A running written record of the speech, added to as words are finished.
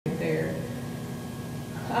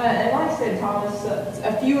And like I said, Thomas,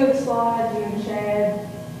 a few of the slides, you and Chad,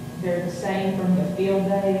 they're the same from the field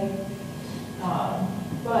day.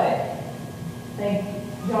 But I think,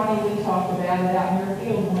 Johnny, we talked about it out in your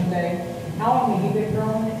field one day. How long have you been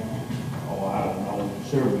growing it? Oh, I don't know,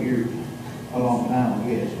 several years, a long time,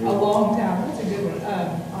 yes. A long time. That's a good one.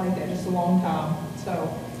 I like that, just a long time.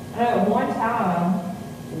 So, I know at one time,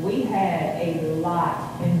 we had a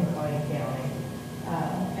lot in McLean County.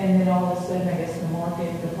 And then all of a sudden, I guess the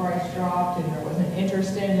market, the price dropped and there wasn't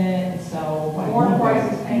interest in it. So, corn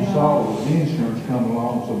prices came You up. saw the insurance come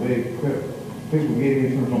along so big, people get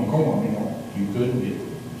insurance on corn, you know. You couldn't get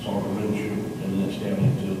sorghum insurance, and that's down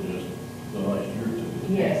until just the last year or two.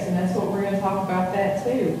 Yes, and that's what we're going to talk about that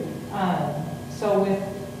too. So with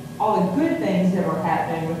all the good things that were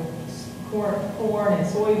happening with corn and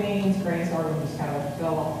soybeans, grain sorghum just kind of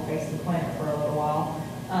fell off the face of the planet for a little while.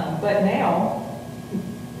 But now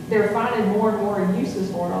they're finding more and more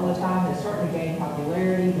uses for it all the time. It's starting to gain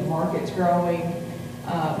popularity. The market's growing.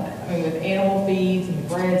 With animal feeds and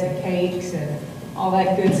breads and cakes and all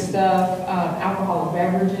that good stuff. Alcoholic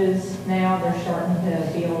beverages now, they're starting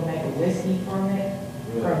to be able to make a whiskey from it,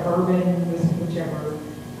 or a bourbon, whichever.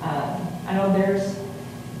 I know there's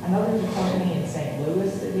a company in St.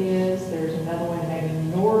 Louis that is. There's another one maybe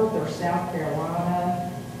North or South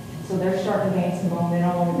Carolina. So they're starting to gain some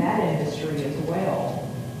momentum in that industry as well.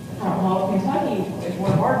 I don't know if Kentucky, if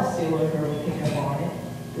one of our distillers would pick up on it.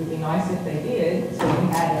 It would be nice if they did, so we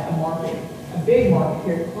had a market, a big market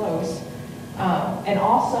here close. And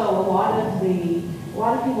also a lot of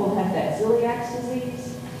people that have that celiac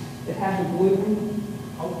disease, that have the gluten.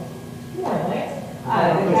 Oh, good morning, Lance.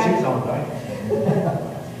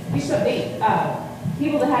 You should be.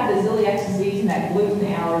 People that have the celiac disease and that gluten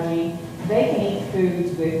allergy, they can eat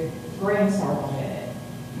foods with grain sorghum in it.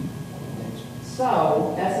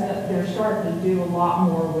 So they're starting to do a lot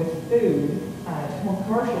more with food, more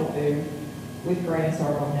commercial food with grain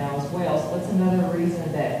sorghum now as well. So that's another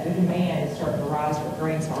reason that the demand is starting to rise for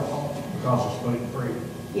grain sorghum. Because it's gluten-free.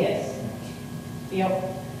 Yes. Yep.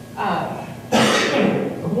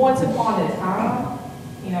 Once upon a time,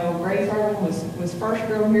 grain sorghum was first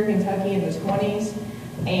grown here in Kentucky in the 20s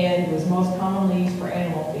and was most commonly used for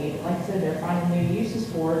animal feed. Like I said, they're finding new uses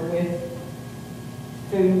for it with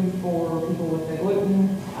food for people with the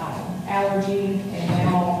gluten allergy, and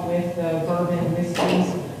now with the bourbon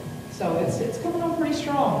whiskeys. So it's coming on pretty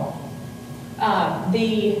strong.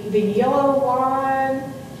 The yellow line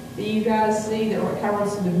that you guys see that kind of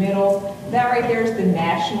runs through the middle, that right there is the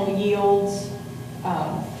national yields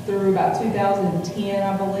through about 2010,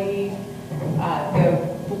 I believe.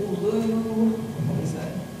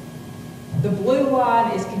 The blue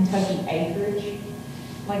line is Kentucky acreage.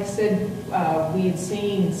 Like I said, we had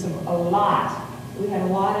seen a lot. We had a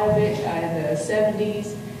lot of it in the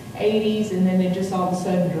 70s, 80s, and then it just all of a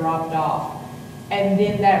sudden dropped off. And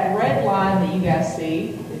then that red line that you guys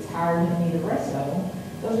see, it's higher than any of the rest of them,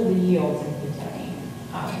 those are the yields in Kentucky,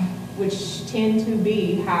 which tend to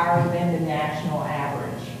be higher than the national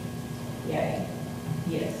average. Yay.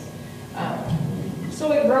 Yes.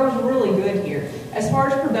 So it grows really good here. As far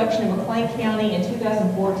as production in McLean County, in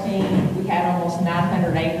 2014, we had almost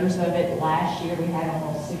 900 acres of it. Last year, we had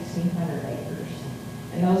almost 1,600 acres.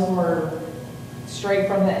 And those were straight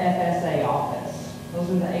from the FSA office. Those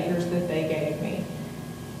are the acres that they gave me.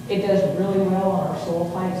 It does really well on our soil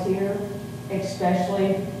types here,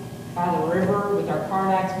 especially by the river with our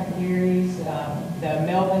Carnacs, McGarry's, the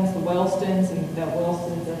Melvins, the Wellstons, and the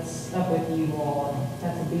Wellstons, that's up with you all. And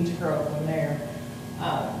that's a beach grove from there.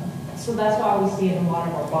 So that's why we see it in a lot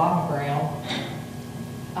of our bottom ground.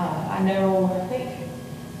 I think,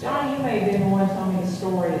 Johnny, you may have been the one to tell me the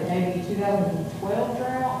story that maybe 2012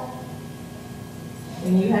 drought,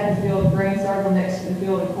 when you had to field grain sorghum next to the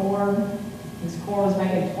field of corn. This corn was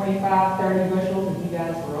making 25, 30 bushels, and you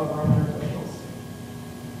guys were over 100 bushels.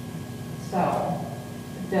 So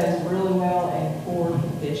it does really well in poor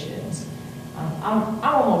conditions. I'm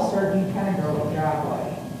almost certain you kind of grow a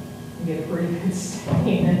driveway and get a pretty good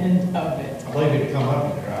stand of it. I believe it'd come up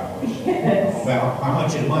in the driveway. Yes. Well, how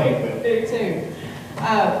much it might, but There too.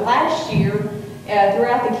 Last year,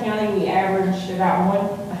 throughout the county, we averaged about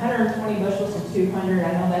 120 bushels to 200.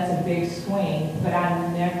 I know that's a big swing, but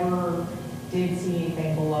I never did see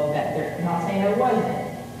anything below that. I'm not saying there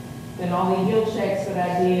wasn't. Then all the yield checks that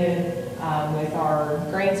I did with our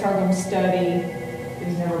grain sorghum study, it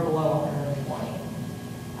was never below 120.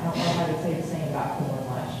 I don't know if I could say the same about corn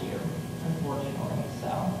last year, unfortunately. So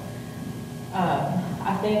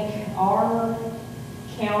I think our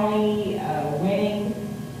county winning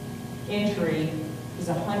entry is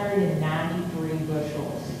 193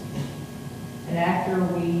 bushels. And after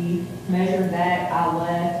we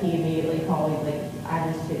left, he immediately called me, like,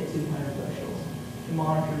 I just hit 200 bushels. The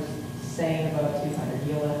monitor's saying above 200,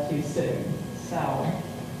 you left too soon. So,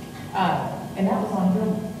 and that was on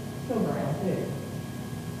field ground too.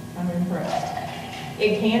 I'm impressed.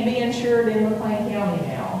 It can be insured in McLean County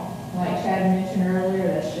now. Like Chad mentioned earlier,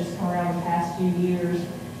 that's just come around the past few years,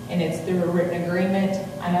 and it's through a written agreement.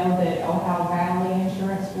 I know that Ohio Valley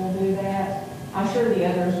Insurance will do that. I'm sure the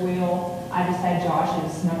others will. I just had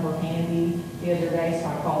Josh's number handy the other day, so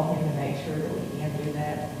I called him to make sure that we can do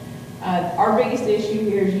that. Our biggest issue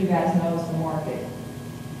here, as you guys know, is the market.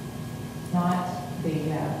 Not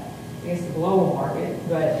the, I guess the global market,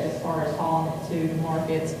 but as far as hauling it to the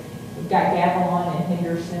markets, we've got Gavilon and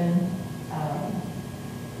Henderson.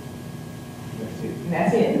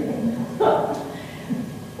 That's it.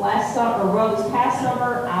 Last summer, or this past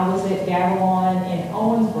summer, I was at Gavilon in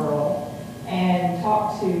Owensboro and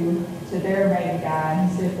talked to their main guy, and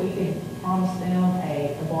he said if we could promise them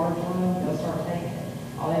a barge load, they'll start taking it.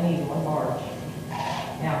 All they need is one barge.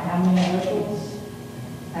 Now, how many bushels?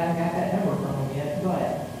 I haven't got that number from them yet, but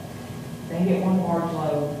if they get one barge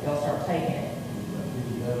load, they'll start taking it.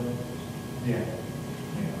 Yeah.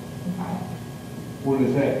 Okay. What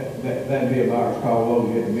is that'd be a buyer's call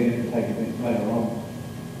load, you have a minute to take it later on.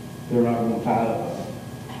 They're not gonna tie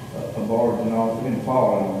up a barge and all in the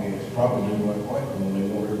fall, I don't guess. Probably do like quite when they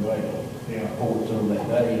want everybody to pour it to them that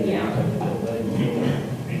day. Yeah. Take it that day.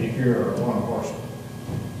 And if you're one person,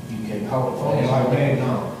 You can't call it. only like that,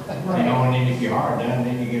 no. Right. You know, and then if you are done,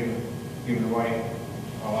 then you give away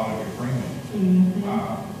a lot of your premium.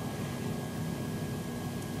 Mhm.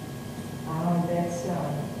 That's,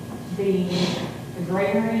 the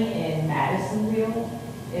granary in Madisonville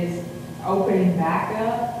is opening back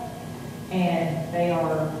up, and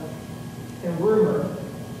they're rumored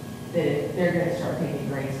that they're gonna start taking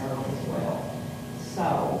grain sorghum as well.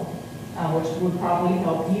 So, which would probably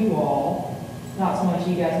help you all, not so much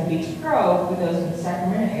you guys in Beach Grove, but those in the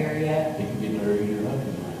Sacramento area. You can get there either way.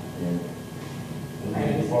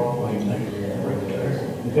 It'll be far away, and they can bring it there.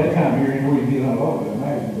 At that time of year, anywhere you get unloaded, I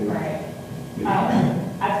imagine. Right.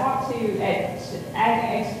 I talked to, at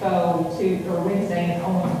Ag Expo or Wednesday in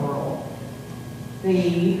Owensboro,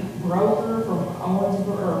 the broker from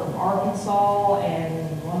Owensboro, or from Arkansas,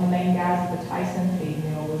 and one of the main guys at the Tyson feed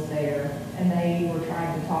mill was there, and they were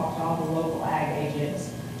trying to talk to all the local ag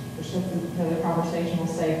agents, which the conversation will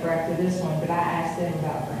save for after this one, but I asked them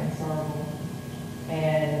about grain sorghum,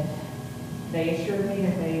 and they assured me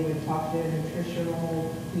that they would talk to their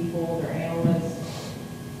nutritional people, their analysts,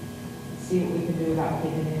 see what we can do about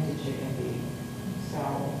getting into chicken feed. So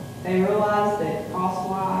they realize that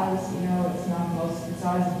cost-wise, it's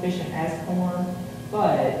not as efficient as corn,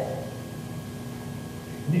 but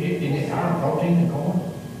Is it higher protein than corn?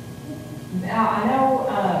 now I know,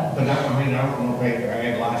 But I don't know if they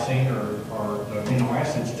add lysine or the amino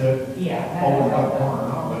acids to it, yeah, that over is the corn or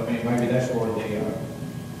not, but maybe that's where the,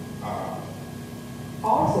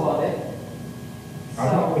 hogs love it. I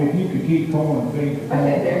don't So, If you could keep corn and feed the corn.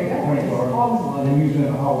 Okay, there you go. grain sorghum, Hogs love it. And using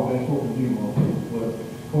a hog, that's what we do,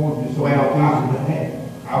 but corn is so Well, easy to have.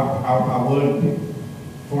 I would,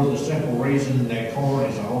 for the simple reason that corn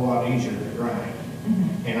is a whole lot easier to grind. mhm.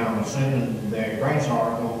 And I'm assuming that grain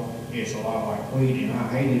sorghum is a lot like wheat, and I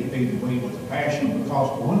hated feeding wheat with a passion because,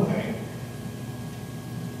 for one thing,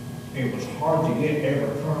 it was hard to get every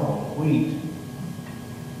kernel of wheat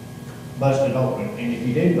busted open, and if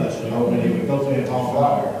you did bust it open, it would go through the whole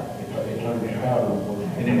fire. It turned into powder.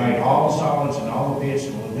 And it made all the solids and all the bits,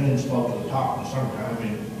 and the lagoons float to the top in the summertime,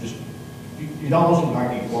 and just, it almost looked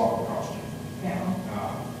like you could walk across it. Yeah,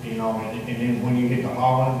 And then when you get to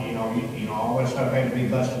hauling, all that stuff had to be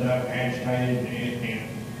busted up, agitated, and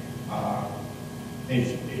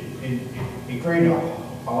it created a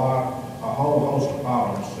whole host of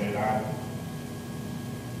problems that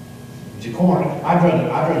the corn, I'd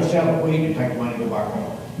rather sell the wheat and take the money and go buy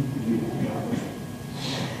corn.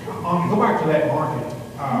 Go back to that market,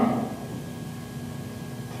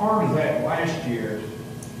 part of that last year,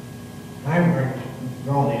 I haven't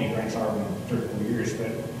grown any grain sorghum in 3 or 4 years,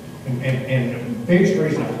 but, and the biggest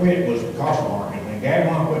reason I quit was the cost of market. When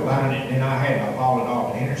Gavilon quit buying it, then I followed it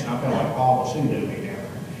off to Henderson. I felt like Paul was pseudo me down there.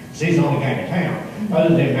 So he's the only guy in town,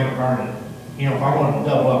 other than Mount Vernon. If I wanted to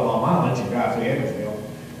double up on mileage and drive through Evansville.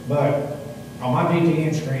 But on my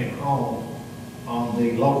DTN screen at home, on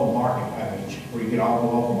the local market page, where you get all the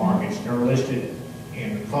local markets, they're listed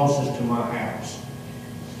in the closest to my house.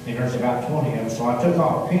 And there's about 20 of them. So I took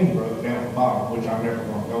off Pembroke down at the bottom, which I'm never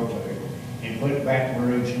going to go to, and put it back to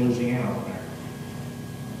Rouge, Louisiana on there.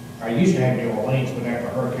 I used to have New Orleans, but after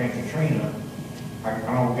Hurricane Katrina, I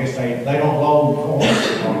don't guess they don't load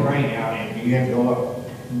corn or grain out, and you have to go up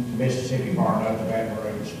Mississippi far enough to Baton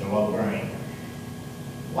Rouge to low grain.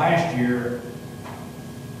 Last year,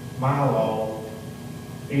 Milo,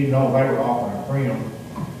 even though they were offering a premium,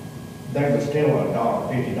 they were still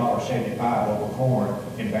 $1.50, $1.75 over corn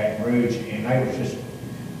in Baton Rouge, and they was just,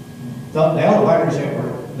 the elevators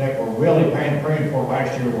that were really paying premium for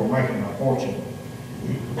last year were making a fortune.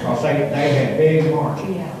 Because they had big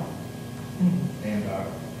margins. Yeah. And,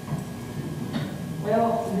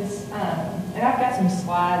 Well, this, and I've got some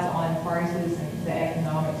slides on prices and the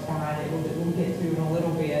economics behind it, we'll get to in a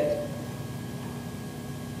little bit.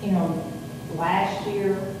 You know, last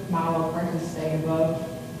year, milo prices stayed above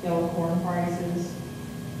yellow corn prices.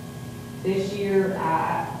 This year,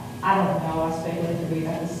 I don't know, I speculate to be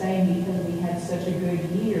about the same because we had such a good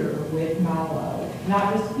year with milo.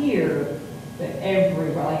 Not just here, but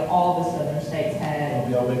everywhere, like all the southern states had.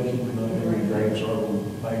 Have y'all been keeping up every Grain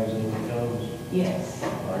Sorghum magazine that comes? Yes.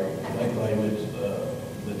 Like, they claim it's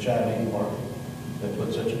the Chinese market that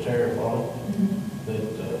put such a tariff on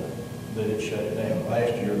it, that it shut it down.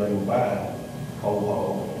 Last year, they were buying whole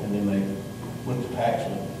hog, and then they went to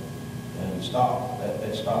taxing it and stopped.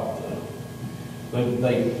 That stopped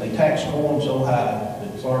they taxed corn so high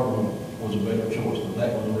that sorghum was a better choice, but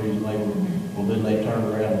that was the reason they were, well, then they turned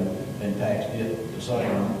around and taxed it the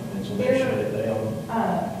same, and so they shut it down.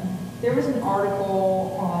 There was an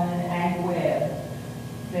article on AgWeb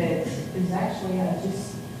that is actually, I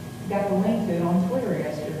just got the link to it on Twitter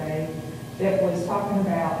yesterday, that was talking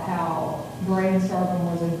about how grain sorghum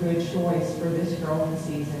was a good choice for this growing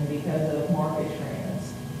season because of market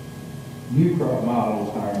trends. New crop milo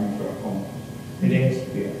is higher than new crop corn. it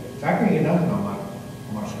is. Yeah. So I can't get nothing on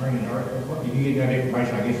my screen. Or what, you get that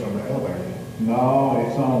information, I guess, on the elevator. No,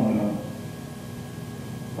 it's on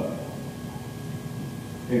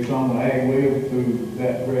the ag web through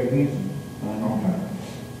that Greg Henson. Okay.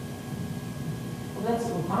 Well, that's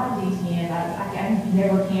with my DTN, I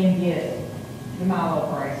never can get the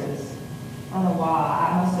milo prices. I don't know why,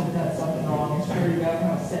 I must have done something wrong and screwed it up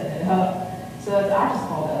when I was setting it up. So I just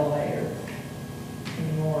call the elevator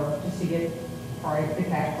anymore, just to get the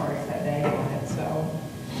cash price that day on it, so.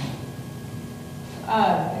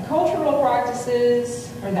 The cultural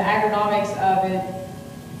practices, or the agronomics of it,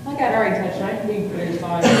 like I'd already touched on, it can be produced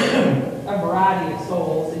on a variety of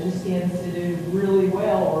soils. It just tends to do really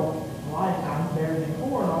well, or a lot of times better than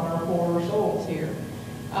corn on our poorer soils here.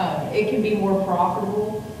 It can be more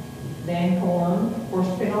profitable than corn, of course,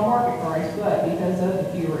 depending on market price, but because of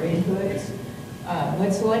the fewer inputs.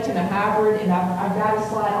 When selecting a hybrid, and I've got a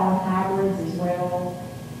slide on hybrids as well,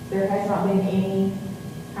 there has not been any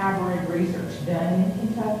hybrid research done in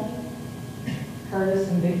Kentucky. Curtis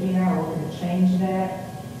and Vicki and I are working to change that.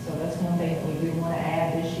 So that's one thing that we do want to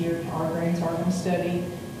add this year to our grain sorghum study.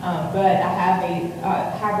 But I have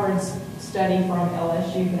a hybrids study from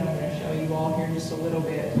LSU that I'm going to show you all here in just a little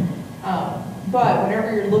bit. But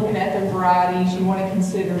whenever you're looking at the varieties, you want to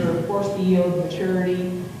consider, of course, the yield,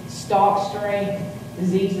 maturity, stalk strength,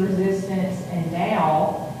 disease resistance, and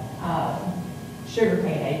now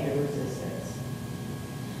sugarcane aphid resistance.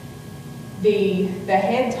 The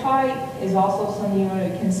head type is also something you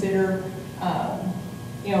want to consider.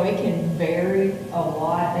 You know, it can vary a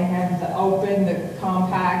lot. They have the open, the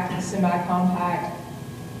compact, the semi-compact.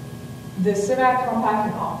 The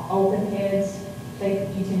semi-compact and open heads, you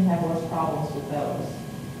tend to have less problems with those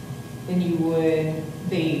than you would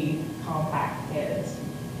the compact heads.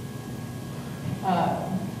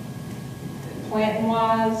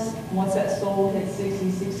 Planting-wise, once that soil hits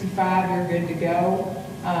 60, 65, you're good to go.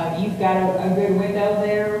 You've got a good window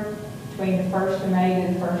there between the 1st of May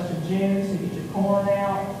to the 1st of June, so get your corn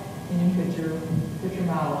out and you put your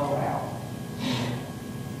milo out,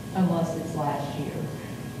 unless it's last year.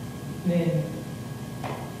 Then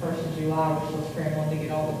 1st of July, we're still scrambling to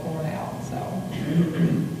get all the corn out. So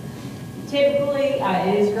typically,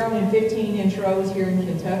 it is grown in 15-inch rows here in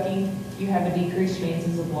Kentucky. You have a decreased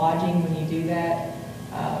chances of lodging when you do that.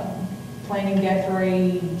 Planting depth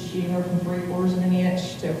range, anywhere from 3/4 of an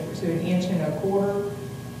inch to 1 1/4 inch.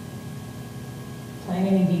 Plant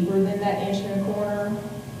any deeper than that 1 1/4 inch,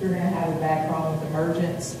 you're going to have a bad problem with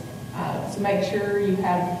emergence. So make sure you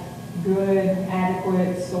have good,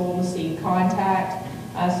 adequate soil to seed contact.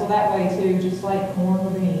 So that way too, just like corn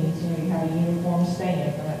or beans, you have a uniform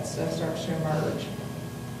stand when that stuff starts to emerge.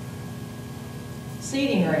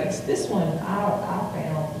 Seeding rates. This one I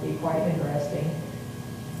found to be quite interesting.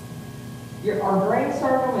 Our grain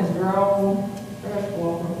sorghum is grown pretty much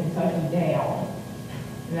from Kentucky down,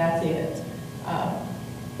 and that's it.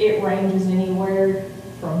 It ranges anywhere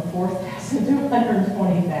from 4,000 to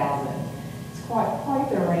 120,000. It's quite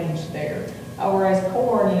the range there. Whereas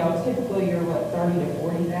corn, typically you're what, 30 to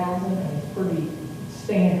 40,000, and it's pretty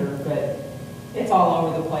standard, but it's all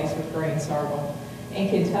over the place with grain sorghum. In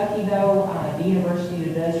Kentucky though, the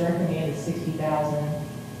university does recommend a 60,000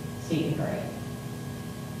 seed and grain.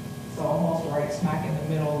 So almost right smack in the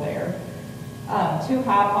middle there. Too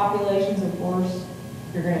high populations, of course,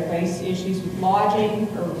 you're going to face issues with lodging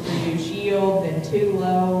or reduced yield. Then too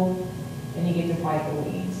low, and you get to fight the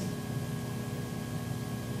weeds.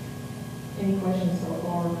 Any questions so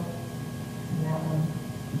far on that one?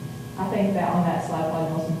 I think that on that slide, probably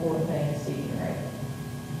the most important thing is seed, right?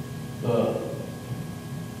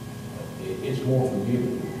 It's more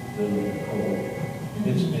forgiving than corn.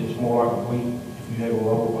 It's more like wheat. If you have a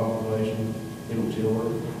local population, it'll tiller,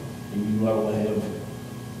 and you might only have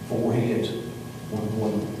 4 heads with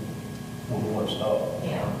one stop.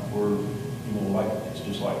 Yeah. Or, like, it's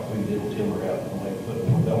just like wheat, it'll tiller out and make put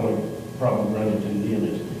more. The only problem we run into then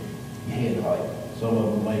is head height. Some of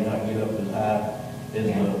them may not get up as high as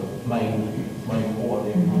the main one,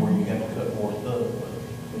 where you have to cut more stuff.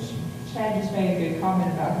 Chad just made a good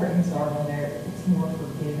comment about grain sorghum there. It's more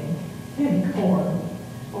forgiving than corn,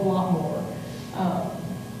 a lot more.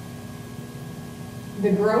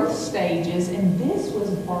 The growth stages, and this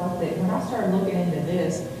was a part that when I started looking into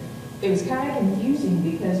this, it was kind of confusing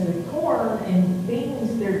because with corn and beans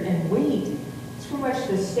and wheat, it's pretty much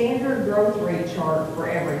the standard growth rate chart for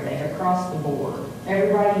everything across the board.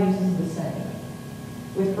 Everybody uses the same.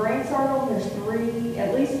 With grain sorghum, there's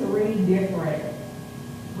at least three different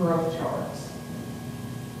growth charts.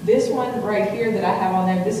 This one right here that I have on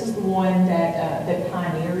there, this is the one that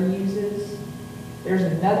Pioneer uses. There's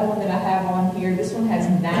another one that I have on here. This one has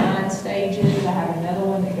 9 stages. I have another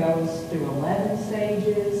one that goes through 11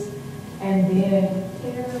 stages. And then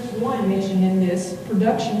there's one mentioned in this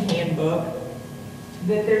production handbook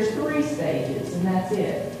that there's 3 stages, and that's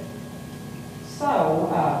it. So,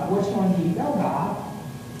 which one do you go by?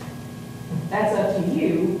 That's up to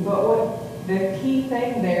you, but what the key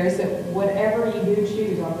thing there is that whatever you do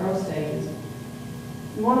choose on growth stages,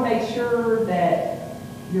 you want to make sure that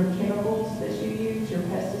your chemicals that you use, your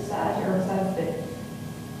pesticides, your herbicides, that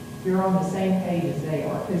you're on the same page as they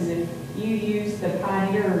are. Because if you use the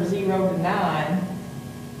Pioneer 0 to 9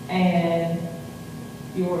 and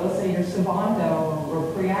let's say your Savanto or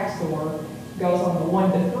Preaxor goes on the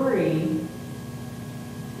 1 to 3,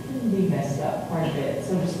 it can be messed up quite a bit.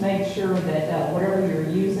 So just make sure that whatever you're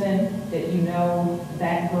using, that you know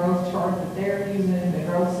that growth chart that they're using, the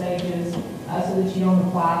growth stages, so that you don't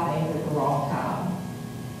apply things at the wrong time.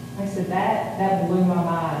 Like I said, that blew my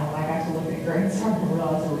mind when I got to look at grain sorghum and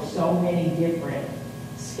realized there were so many different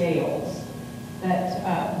scales. That,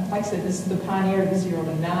 like I said, this is the Pioneer, the 0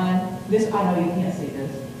 to 9. This, I know you can't see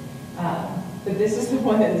this, but this is the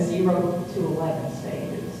one that is 0 to 11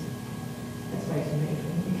 stages. That's way too many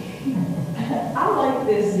for me. I like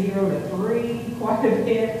this 0 to 3 quite a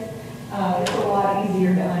bit. It's a lot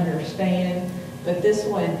easier to understand, but this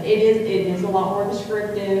one, it is a lot more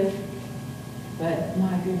descriptive. But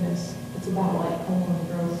my goodness, it's about like corn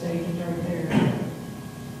growth stages right there.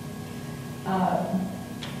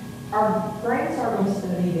 Our grain sorghum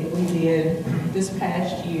study that we did this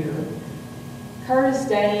past year, Curtis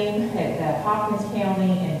Dane at Hopkins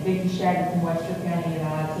County and Vicki Shagger from Webster County and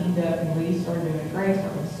I teamed up and we started doing a grain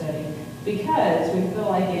sorghum study because we feel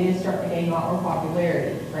like it is starting to gain a lot more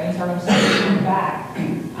popularity. Grain sorghum study coming back.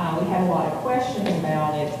 We had a lot of questions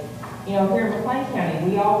about it. Here in McLean County,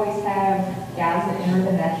 we always have guys that enter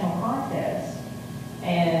the national contest.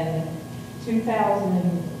 And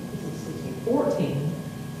 2014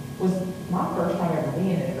 was my first time ever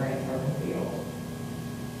being in a grain sorghum field.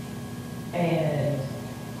 And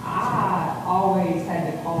I always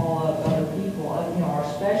had to call up other people, our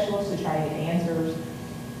specialists to try to get answers.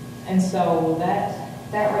 And so that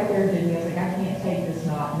right there did me. I was like, I can't take this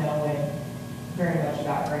not knowing very much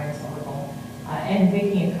about grain sorghum. And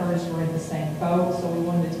Vicki and Curtis were in the same boat, so we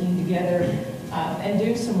wanted to team together and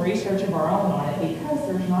do some research of our own on it because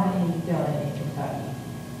there's not any done in Kentucky.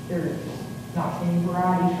 There's not any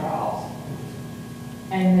variety trials.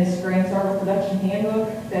 And this Grain Sorghum Production handbook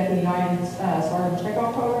that the United Sorghum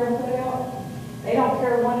Checkoff Program put out, they don't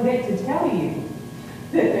care one bit to tell you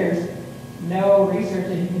that there's no research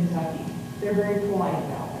in Kentucky. They're very polite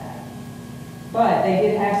about that. But they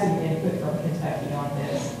did have some input from Kentucky on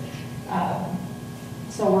this.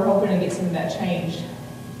 So we're hoping to get some of that changed.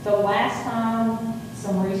 The last time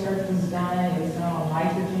some research was done, it was done on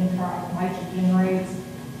nitrogen rates.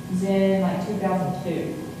 It was in like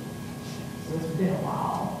 2002. So it's been a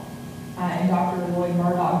while. And Dr. Lloyd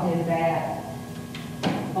Murdoch did that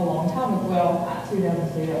a long time ago. Well, not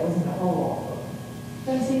 2002, that wasn't a whole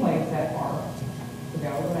Doesn't seem like it's that far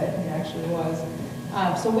ago, but it actually was.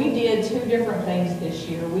 So we did two different things this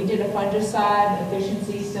year. We did a fungicide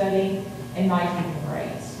efficiency study and nitrogen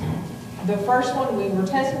rates. The first one, we were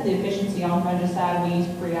testing the efficiency on fungicide. We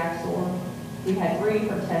used pre-Axor. We had 3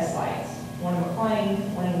 different test sites, one in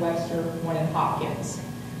McLean, one in Webster, one in Hopkins.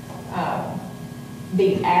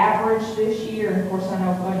 The average this year, and of course I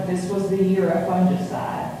know this was the year of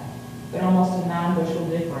fungicide, but almost a 9 bushel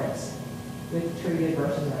difference with treated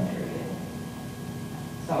versus untreated.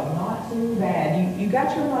 So not too bad. You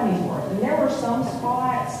got your money's worth. And there were some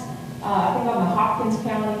spots, I think on the Hopkins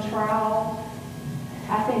County trial,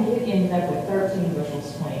 I think it ended up with 13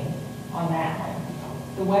 bushels swing on that one.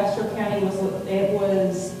 The Webster County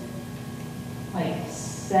was like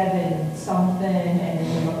 7 something, and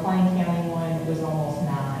then the McLean County one was almost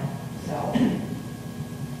 9. So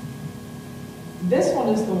this one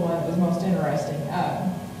is the one that was most interesting.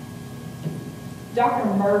 Dr.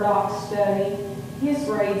 Murdoch's study, his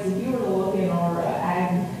rates, if you were to look in our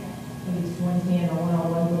ag, I think it's 110 or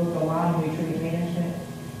 101 book, the line nutrient management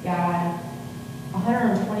guide,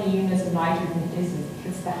 120 units of nitrogen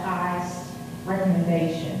is the highest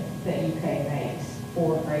recommendation that UK makes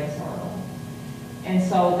for grain sorghum. And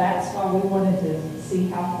so that's why we wanted to see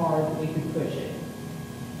how far we could push it.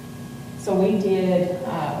 So we did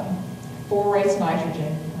 4 rates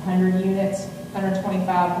nitrogen, 100 units, 125,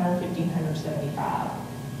 150, 175.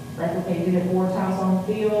 Replicated it 4 times on the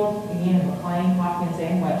field, again in McLean, Hopkins,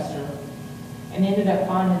 and Webster, and ended up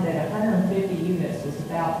finding that 150 units was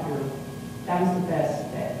that was the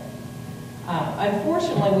best bet.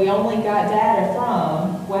 Unfortunately, we only got data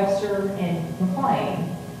from Webster and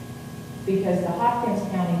McLean because the Hopkins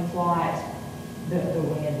County flight, the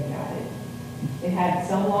wind got it. It had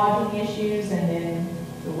some lodging issues, and then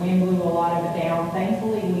the wind blew a lot of it down.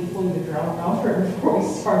 Thankfully, we flew the drone over it before we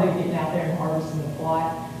started getting out there and harvesting the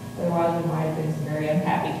flight. Otherwise, we might have been some very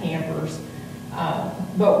unhappy campers.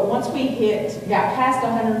 But once we got past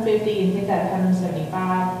 150 and hit that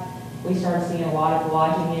 175, we started seeing a lot of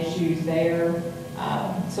lodging issues there.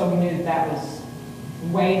 So we knew that was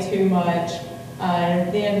way too much.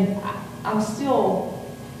 And then I'm still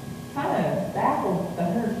kind of baffled the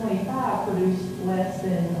 125 produced less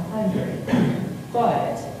than 100.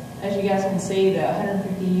 But as you guys can see, the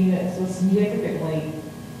 150 units was significantly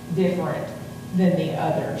different than the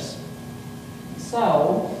others.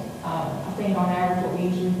 So I think on average what we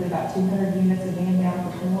usually put about 200 units a day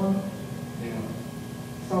down for corn. Yeah.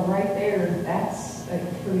 So right there, that's a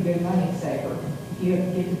pretty good money saver. If you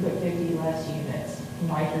get to put 50 less units of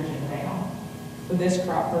nitrogen down for this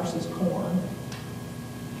crop versus corn.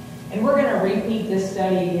 And we're going to repeat this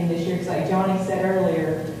study again this year because like Johnny said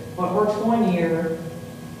earlier, what works one year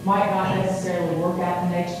might not necessarily work out the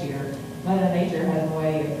next year. Mother Nature has a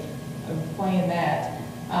way of playing that.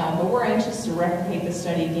 But we're anxious to replicate the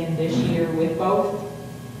study again this year with both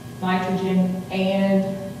nitrogen and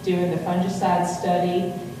doing the fungicide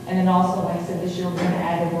study. And then also, like I said, this year we're going to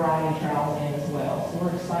add the variety trials in as well. So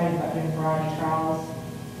we're excited about doing variety trials.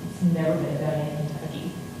 It's never been done in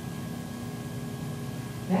Kentucky.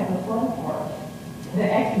 Now the fun part,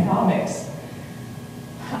 the economics.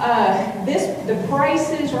 The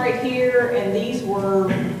prices right here, and these were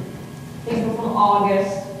from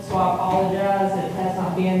August. So I apologize that it has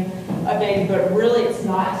not been updated, but really it's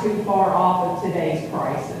not too far off of today's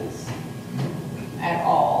prices at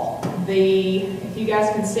all. If you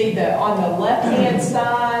guys can see on the left-hand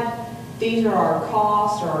side, these are our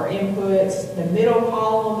costs or our inputs. The middle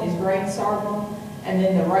column is grain sorghum, and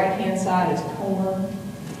then the right-hand side is corn.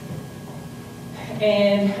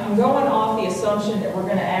 And I'm going off the assumption that we're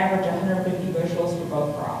going to average 150 bushels for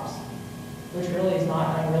both crops, which really is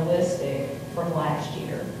not unrealistic from last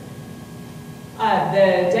year.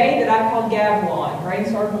 The day that I called Gavilan, grain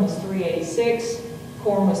sorghum was 386,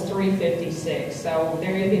 corn was 356. So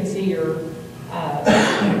there you can see your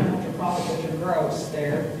profit with your gross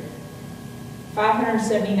there.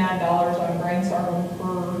 $579 on grain sorghum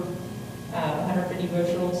per 150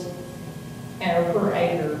 bushels or per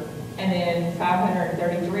acre, and then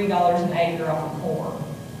 $533 an acre off of corn.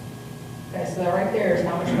 Okay, so right there is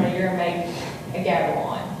how much money you're going to make at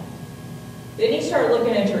Gavilan. Then you start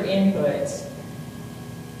looking at your inputs.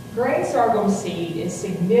 Grain sorghum seed is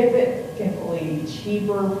significantly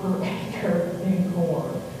cheaper per acre than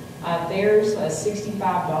corn. There's a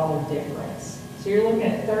 $65 difference. So you're looking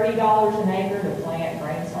at $30 an acre to plant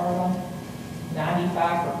grain sorghum,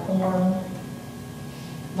 $95 for corn.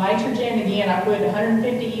 Nitrogen, again, I put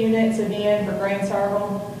 150 units again for grain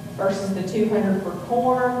sorghum versus the 200 for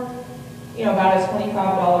corn. You know, about a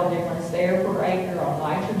 $25 difference there per acre on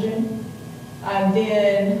nitrogen. And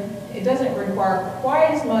then it doesn't require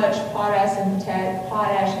quite as much potash and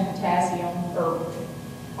potassium, or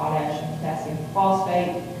potash and potassium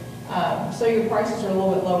phosphate. So your prices are a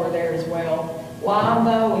little bit lower there as well. Lime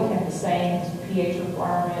though, we have the same pH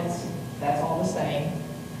requirements, that's all the same.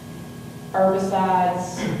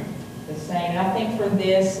 Herbicides, the same. And I think for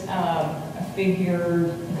this, I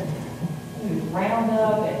figured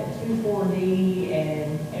Roundup and 2,4-D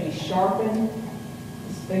and maybe Sharpen,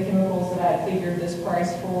 the chemicals that I figured this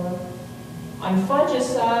price for. On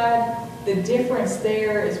fungicide, the difference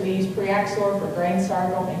there is we use Preaxor for grain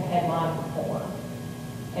sorghum and Headline for corn.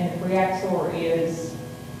 And the Preaxor is,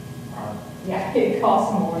 yeah, it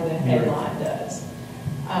costs more than Headline does.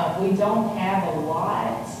 We don't have a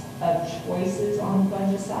lot of choices on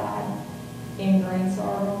fungicide in grain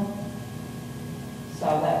sorghum. So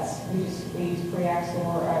that's, we use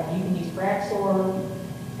Preaxor. You can use Preaxor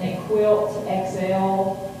and Quilt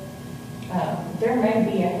XL. There may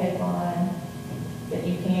be a Headline that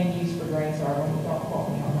you can use for grain sorghum. Don't quote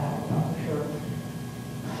me on that, I'm not for sure.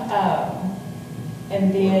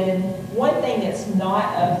 And then one thing that's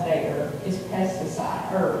not up there is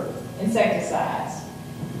pesticide or insecticides,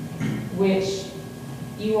 which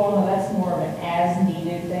you all know that's more of an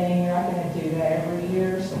as-needed thing. You're not going to do that every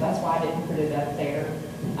year, so that's why I didn't put it up there.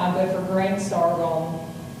 But for grain sorghum,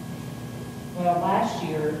 well, last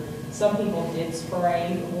year some people did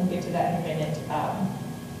spray. We'll get to that in a minute.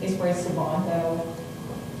 They sprayed Savanto.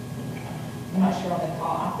 I'm not sure on the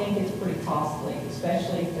cost. I think it's pretty costly,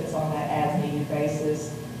 especially if it's on that as-needed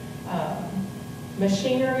basis.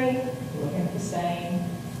 Machinery, looking at the same.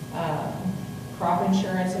 Crop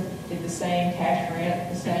insurance did the same. Cash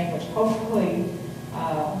rent the same, which hopefully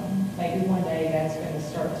maybe one day that's going to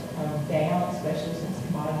start to come down, especially since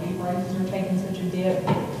commodity prices are taking such a dip.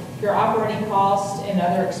 Your operating costs and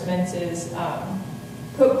other expenses,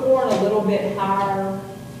 put corn a little bit higher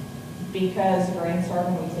because grain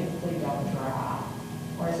sorghum we typically don't dry,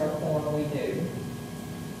 whereas our corn we do.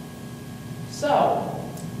 So,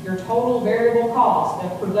 your total variable cost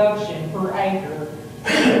of production per acre,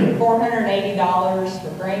 $480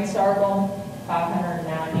 for grain sorghum,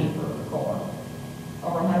 $590 for corn.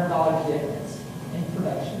 Over $100 difference in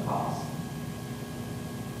production cost.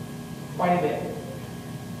 Quite a bit.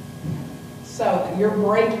 So, your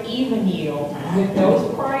break-even yield with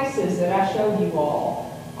those prices that I showed you all,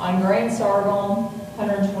 on grain sorghum,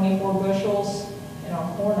 124 bushels, and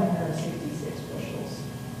on corn, 166 bushels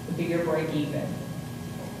would be your break even.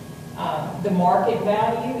 The market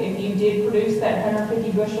value, if you did produce that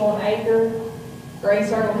 150 bushel an acre, grain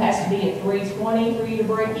sorghum has to be at 320 for you to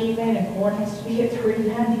break even, and corn has to be at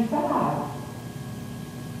 395.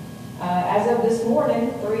 As of this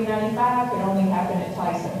morning, 395 can only happen at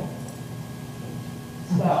Tyson.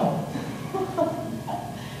 So.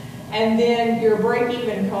 And then your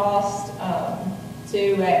break-even cost at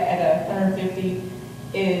 150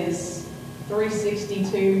 is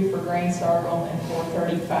 $362 for grain sorghum and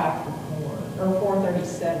 $435 for corn, or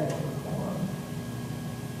 $437 for corn.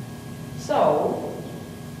 So,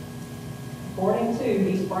 according to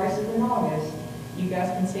these prices in August, you guys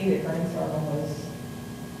can see that grain sorghum was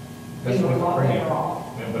That's a with the lot premium, better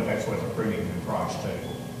off. but that's with the premium price too.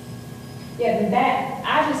 Yeah, that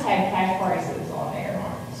I just had cash prices on there.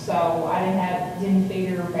 So I didn't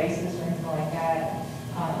figure basis or anything like that.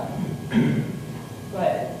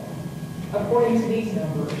 But according to these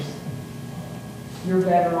numbers, you're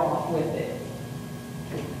better off with it.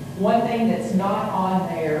 One thing that's not on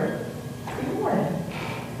there, good morning.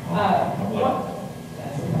 That's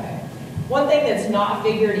okay. One thing that's not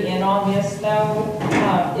figured in on this though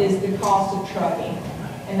is the cost of trucking.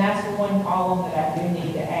 And that's the one column that I do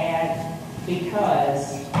need to add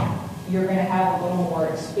because you're going to have a little more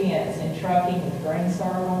expense in trucking with grain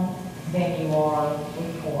sorghum than you are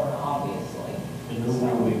with corn, obviously. And the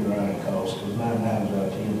way we grind it costs, because 9 times out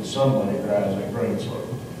of 10, somebody grinds that grain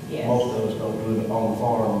sorghum. Yes. Most of us don't do it on the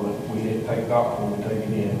farm, but we didn't take it off when we take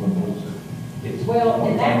it in. It's Well,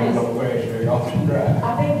 and that was, don't crash very often dry.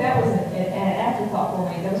 I think that was an afterthought for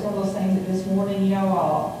me. That was one of those things that this morning, you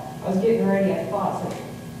know, I was getting ready, I thought, so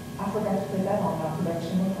I forgot to put that on my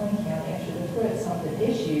production McLean County. I should have put something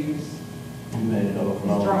issues. You made it off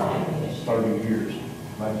and It's dry. on 30 years.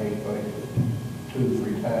 I can't think of 2 or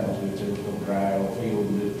 3 times it's ever going dry on the field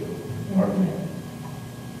and it's perfect.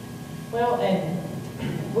 Well, and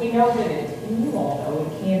we know that and you all know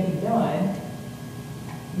it can be done.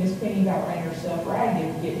 Miss Penny got ran herself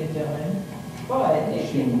ragged getting it done, but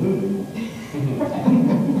it can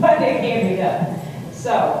but it can be done.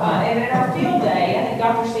 So, and at our field day, I think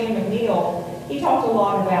Dr. Sam McNeil, he talked a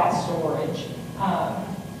lot about storage.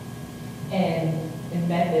 And and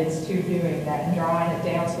methods to doing that and drying it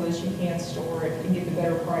down so that you can store it and get the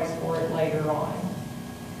better price for it later on.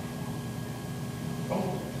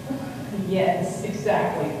 Yes,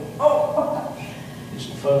 exactly. Oh. It's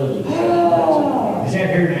the fuzz. Is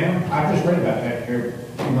that here now? I just read about that here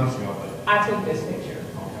a few months ago, but. I took this picture.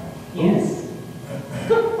 Okay. Yes.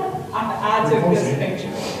 I took this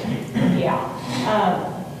picture. Yeah.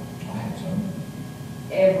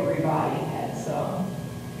 Everybody had some.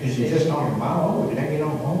 Is it just on your Milo, or did that get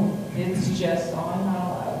on home? It's just on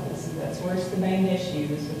Milo. That's where it's the main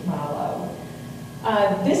issue is with Milo.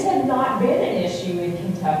 This had not been an issue in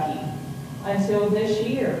Kentucky until this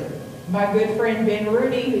year. My good friend Ben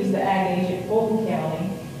Rudy, who's the ag agent in Fulton County,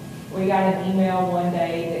 we got an email one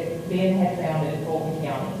day that Ben had found it in Fulton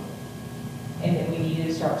County and that we needed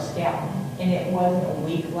to start scouting. And it wasn't a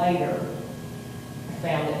week later, I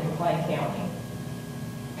found it in McLean County.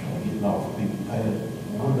 Getting off of people paying,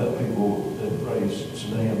 what about people that raise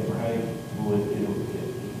sedan for hay, would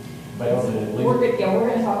it bound to at We're least?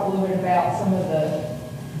 going to talk a little bit about some of the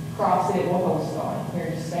crops that it will host on. Here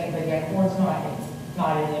in just a second, but yeah, corn's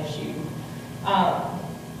not an issue.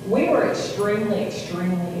 We were extremely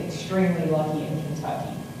lucky in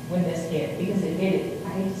Kentucky when this hit, because it hit it, I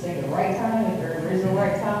hate to say the right time, if there is a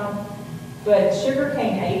right time, but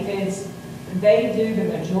sugarcane aphids, they do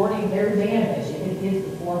the majority of their damage if it hits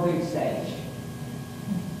the 4-root stage.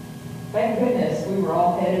 Thank goodness we were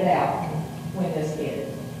all headed out when this hit.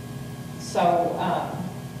 So,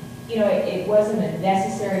 it wasn't a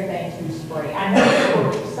necessary thing to spray. I know there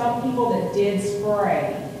were some people that did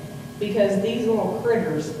spray because these little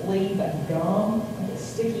critters leave a gum, like a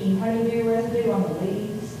sticky honeydew residue on the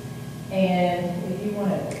leaves. And if you're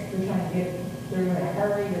trying to get through in a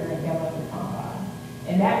hurry, they're going to come up the combine.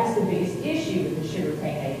 And that was the biggest issue with the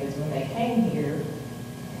sugarcane aphids when they came here,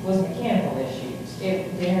 was mechanical issues.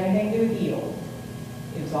 It didn't have anything to do with yield.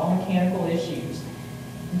 It was all mechanical issues.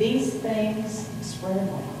 These things spread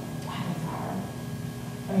like wildfire.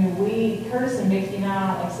 I mean, Curtis and Mickey and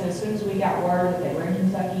I, like I said, as soon as we got word that they were in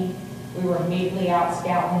Kentucky, we were immediately out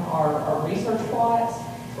scouting our research plots.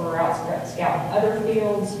 We were out scouting other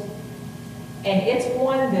fields. And it's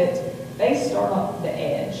one that they start on the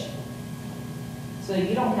edge. So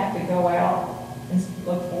you don't have to go out and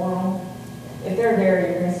look for them. If they're there,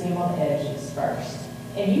 you're going to see them on the edges first.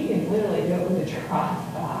 And you can literally do it with a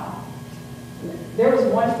drive-by. There was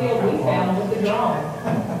one field we found with the drone.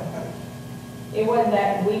 It wasn't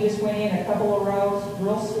that we just went in a couple of rows,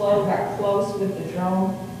 real slow, got close with the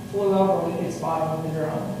drone, flew over, we could spot them with the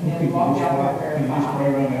drone. And then we walked out there Can and you just spray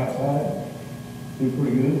around the outside? Do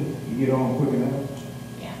pretty good? You get on quick enough?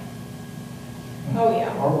 Yeah. Oh,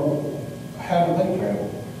 yeah. How do they travel?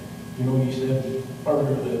 You said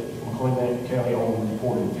earlier that McLean County only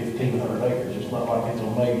reported 1,500 acres. It's not like it's a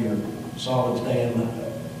major solid stand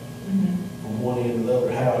from one end to the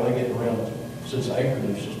other. How are they getting around since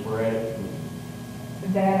acreage is just sporadic?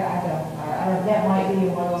 That I don't, that might be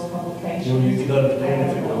in one of those publications. You could understand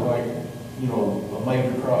if it was like, a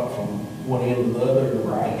major crop from one end to the other, or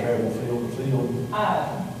Right. they travel field to field.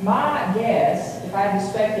 My guess, if I had to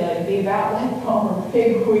speculate, would be about like Palmer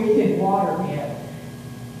Pig Weekend water hemp.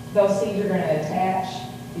 Those seeds are going to attach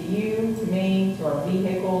to you, to me, to our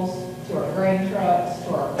vehicles, to our grain trucks, to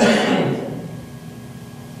our equipment.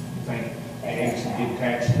 You think eggs get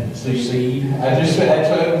taxed in the Seed. seed? I just said that.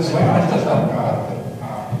 Well, I just thought,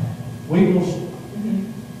 weevils,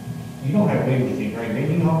 you don't have weevils in your grain,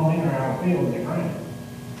 then you haul in or out of the field in your grain.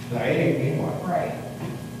 The egg, anyway. Right.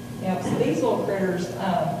 Yeah, so these little critters,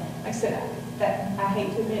 like I said, that I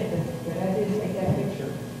hate to admit that I did take that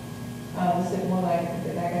picture. This is one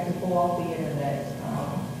that I got to pull off the internet.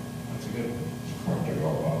 That's a good.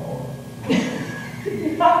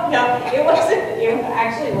 No, it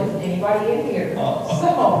actually wasn't anybody in here.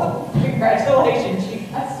 So, congratulations, you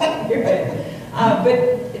guys did good.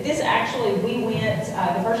 But this actually, we went,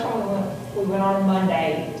 the first time we went on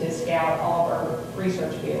Monday to scout all of our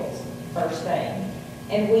research fields, first thing.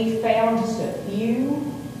 And we found just a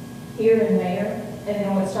few here and there. And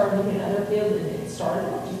then when we started looking at other fields, and it started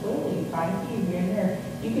off just literally, you find a few here and there.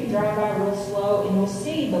 You can drive by real slow and you'll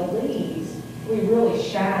see the leaves will be really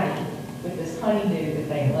shiny with this honeydew that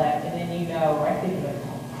they left. And then right there, you're like,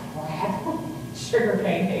 oh crap,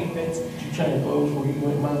 sugarcane aphids. Did you change clothes before you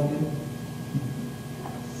went mine?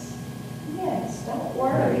 Yes, don't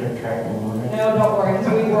worry. They're tracking them around. No, don't worry,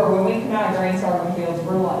 because when we come out of Grain Sorghum fields,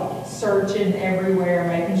 we're like searching everywhere,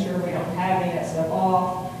 making sure we don't have any of that stuff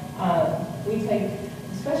off. We take,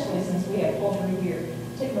 especially since we have poultry here,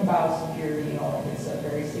 take my biosecurity and all that good stuff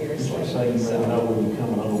very seriously. Just like say you better know when you're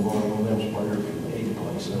coming over on them sprayers from the egg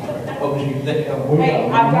place. somewhere. Oh, you think I'm Hey,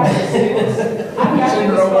 I've got the suits. I've got the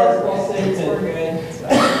disposable suits, we're good.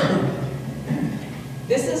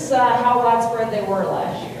 This is how widespread they were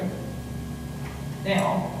last year.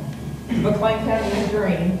 Now, McLean County is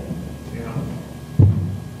green. Yeah.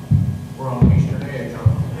 We're on the eastern edge,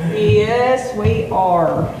 huh? Yes, we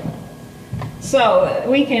are. So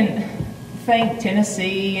we can thank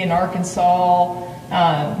Tennessee and Arkansas,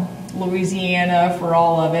 Louisiana for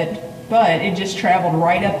all of it, but it just traveled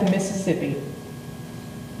right up the Mississippi.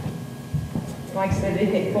 Like I said, it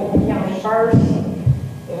hit Fulton County first.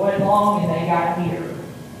 It wasn't long and they got here.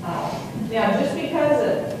 Now, just because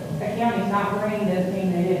a county's not green doesn't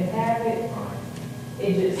mean they didn't have it.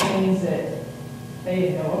 It just means that they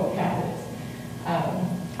didn't know what counted.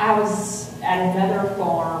 I was at another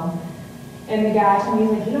farm, and the guy told me,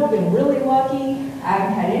 he's like, you know, I've been really lucky. I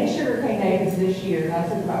haven't had any sugarcane aphids this year. And I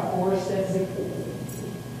took about 4 steps. Like,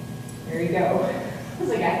 there you go. I was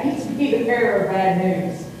like, I hate to be the bearer of bad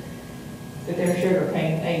news. But there's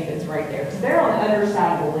sugarcane aphids right there. Because they're on the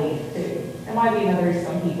underside of the leaf, too. There might be another reason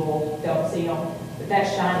some people don't see them. But that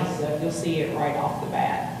shiny stuff, you'll see it right off the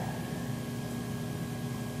bat.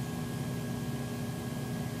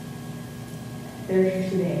 There's your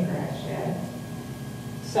Sudan grass, Chad.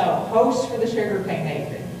 So, hosts for the sugarcane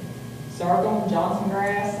aphid: sorghum, Johnson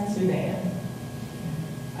grass, and Sudan.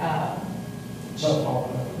 That's all.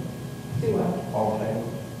 Do what? All day.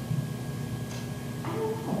 I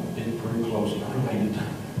don't know. It's pretty close to related.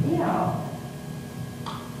 Yeah.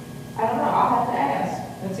 I don't know. I'll have to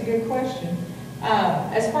ask. That's a good question.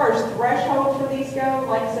 As far as threshold for these go,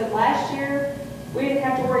 like I said, last year, we didn't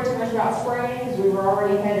have to worry too much about spraying because we were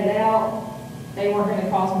already headed out. They weren't going to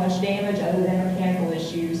cause much damage other than mechanical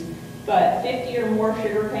issues. But 50 or more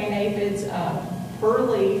sugarcane aphids per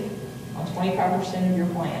leaf on 25% of your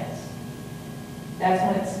plants. That's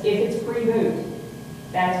when it's, if it's pre-boot,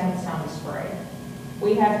 that's when it's time to spray.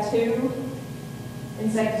 We have 2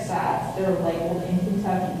 insecticides that are labeled in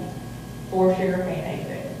Kentucky for sugarcane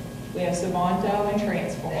aphid. We have Savanto and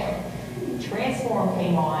Transform. Transform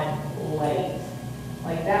came on late.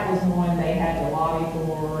 Like that was the one they had to lobby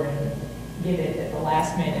for and get it at the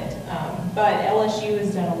last minute. But LSU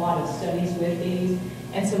has done a lot of studies with these,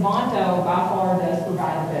 and Savanto by far does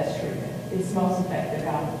provide the best treatment. It's most effective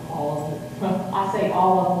out of all of them. Well, I say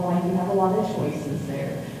all of them like you have a lot of choices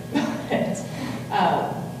there.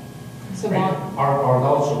 Savanto. Are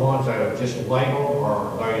those the ones that are just labeled, or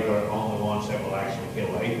are they the only ones that will actually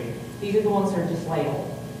kill the aphid? These are the ones that are just labeled.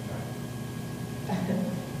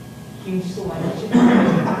 Huge selection.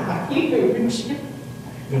 Huge.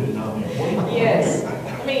 Good to know. Yes.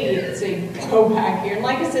 Let me see, go back here. And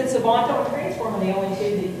like I said, Savanto and Transform are the only 2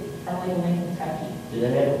 that are legal in Kentucky. Do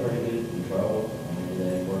they have a pretty good control? I mean, do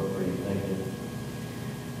they work pretty effective?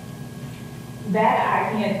 That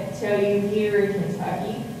I can't tell you here in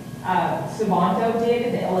Kentucky. Savanto did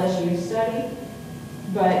in the LSU study,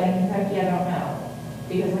 but in Kentucky I don't know.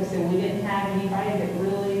 Because like I said, we didn't have anybody that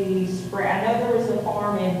really sprayed. I know there was a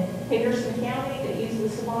farm in Henderson County that used the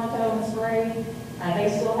Savanto and spray. They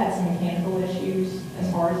still had some mechanical issues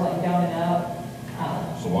as far as like gumming up.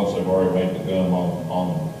 So once they've already made the gum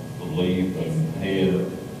on the leaf and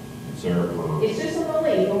head, it's there for, It's just on the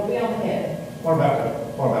leaf, it won't be on the head. What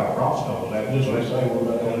about frost stones? That Just just they say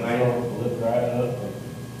we're not going to nail lift right up.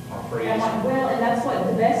 or freeze? And well, and that's what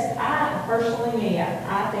the best,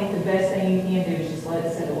 I think the best thing you can do is just let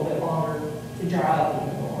it sit a little bit longer to dry up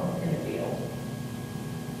even more in the field.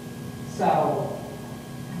 So,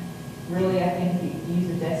 really, I think if you use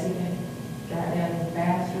a desiccant, dry it down even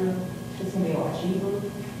faster, it's going to be a lot cheaper.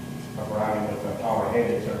 A variety with a taller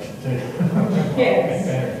headed section too.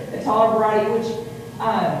 Yes, the taller variety, which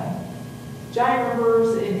John remembers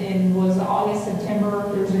was August,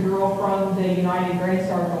 September, there was a girl from the United Grain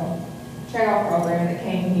Sorghum program that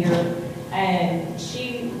came here, and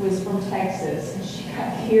she was from Texas, and she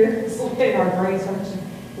got here, just looking at our grain sorghum,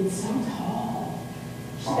 it's so tall.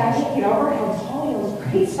 She said, I can't get over how tall those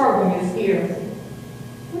grain sorghum is here.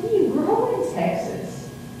 What do you grow in Texas?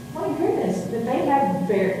 My goodness, that they have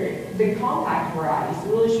the compact varieties, the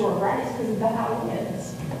really short varieties, because of the high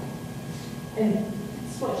winds. And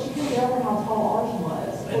that's what she couldn't get over how tall ours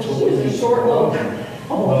was. Well, she was a short little.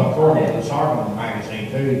 Well, according to the Sorghum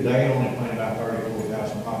magazine too, they only plant about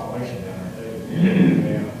 40,000 population down there too.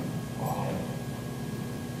 Yeah.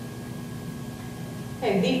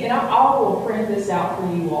 And I will print this out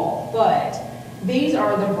for you all, but these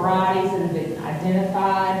are the varieties that have been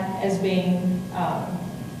identified as being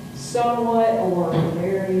somewhat or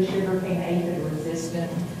very sugarcane aphid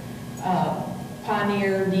resistant.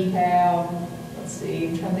 Pioneer, DeKalb, let's see,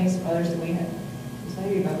 I'm trying to think of some others that we have. It's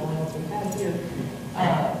maybe about the only ones we have here.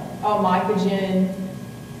 mycogen.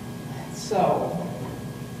 So,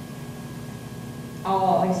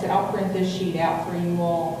 like I said, I'll print this sheet out for you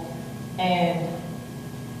all, and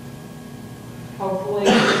hopefully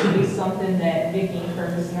it will be something that Vicki and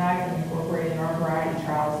Curtis and I can incorporate in our variety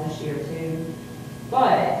trials this year too.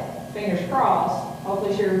 But, fingers crossed,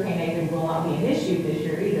 hopefully sugarcane aphid will not be an issue this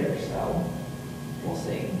year either, so we'll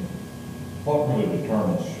see. What really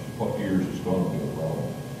determines what years it's going to be a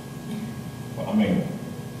problem? I mean,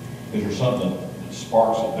 is there something that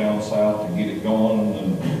sparks it down south to get it going,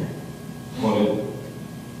 and what is it?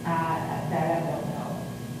 That I don't know.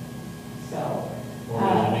 So. Or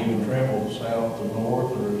does it even travel south to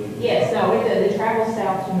north, or is it? Yes, no, it travels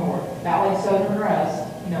south to north, about like southern rust,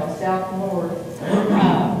 south to north.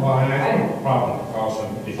 Well, and that's a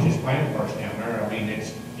problem, because it's just plain first down there, I mean,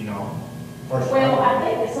 it's, first. Well, I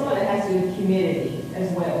think that some of it has to do with humidity as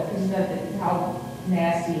well, because you know how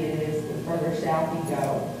nasty it is the further south you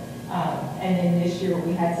go. And then this year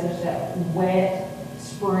we had such a wet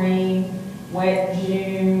spring, wet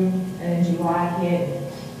June, and then July hit.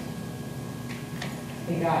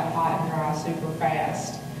 It got hot and dry super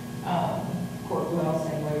fast. Well,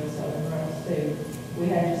 same way with southern rust too. We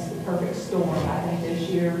had just the perfect storm, I think, this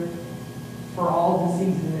year for all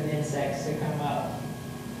diseases and insects to come up.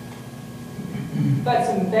 But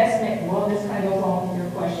some best, this kind of goes on with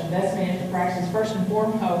your question. Best management practices, first and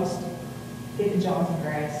foremost, get the Johnson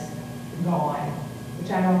grass gone,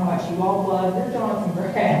 which I know how much you all love their Johnson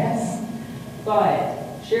grass,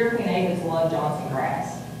 but sugarcane aphids love Johnson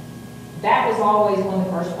grass. That was always one of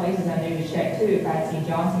the first places I knew to check too. If I'd seen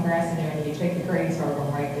Johnson grass in there, I knew to check the grain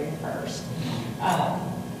sorghum right there first.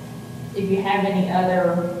 If you have any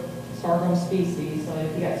other sorghum species, so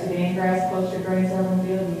if you got Sudan grass close to your grain sorghum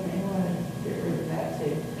field, you may want to get rid of that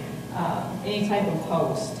too. Any type of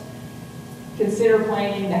host. Consider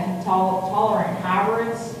planting the tolerant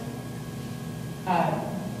hybrids.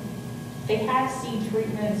 They have seed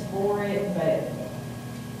treatments for it, but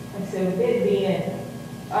like I said, with it being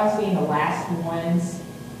us being the last ones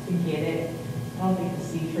to get it, I don't think the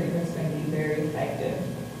seed treatment's going to be very effective.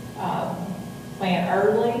 Plant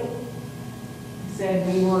early. Said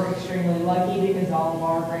we were extremely lucky because all of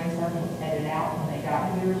our grain sorghum was headed out when they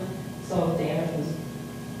got here, so damage was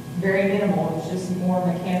very minimal. It was just more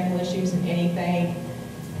mechanical issues than anything.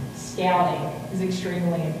 Scouting is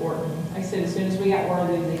extremely important. Like I said, as soon as we got word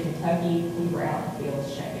it was in Kentucky, we were out in the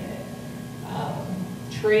fields checking it.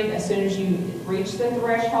 Treat as soon as you reach the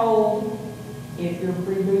threshold. If you're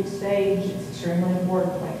pre-boot stage, it's extremely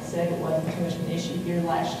important. Like I said, it wasn't too much of an issue here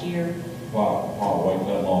last year. Why wait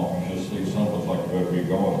that long? You just see something's like it better be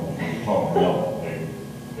going. You're talking about they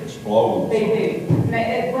explode. They do.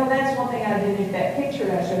 Well, that's one thing I did with that picture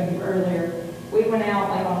I showed you earlier. We went out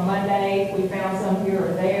like on Monday, we found some here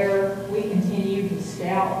or there. We continued to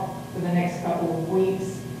scout for the next couple of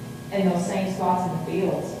weeks in those same spots in the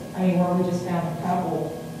fields. I mean, where we just found a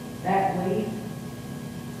couple that leaf,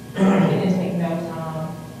 it didn't take no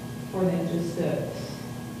time for them just to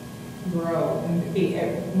grow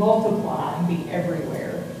and multiply and be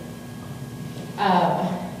everywhere.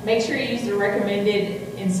 Make sure you use the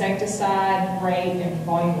recommended insecticide rate and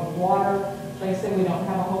volume of water. Like I said, we don't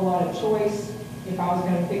have a whole lot of choice. If I was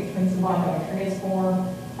going to pick Principando or Transform,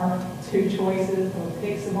 our two choices, I would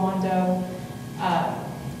pick Savonto.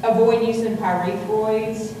 Avoid using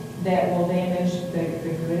pyrethroids that will damage the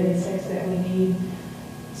good insects that we need.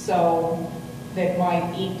 So that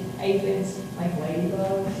might eat aphids, like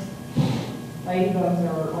ladybugs. Ladybugs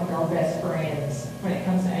are like our best friends when it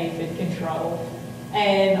comes to aphid control.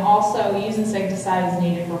 And also use insecticide as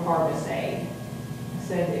needed for harvest aid. I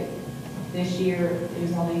said that this year it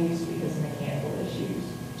was only used because of mechanical issues,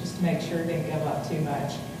 just to make sure it didn't gum up too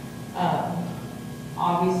much.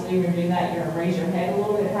 Obviously, when you're doing that, you're going to raise your head a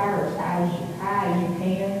little bit higher, as high as you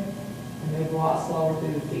can, and move a lot slower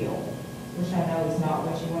through the field, which I know is not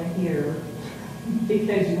what you want to hear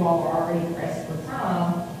because you all are already pressed for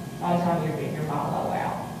time by the time you're getting your milo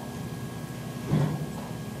out.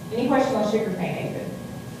 Any questions on sugarcane aphid?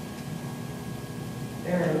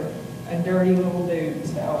 They're a dirty little dude,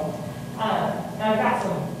 so. Now I've got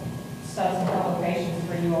some stuff, some publications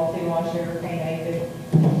for you all too on sugarcane aphid.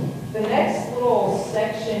 The next little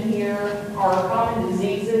section here are common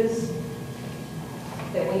diseases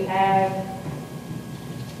that we have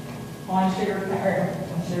on sugarcane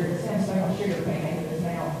aphid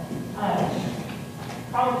now.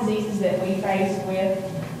 Common diseases that we face with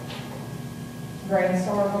grain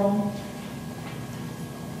sorghum.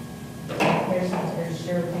 There's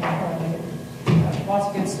sugarcane aphid. Lots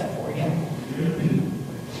of good stuff for you.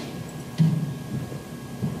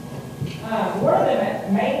 One of the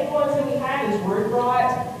main ones that we have is root rot.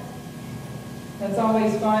 it's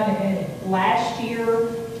always fun, and last year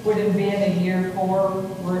would have been a year for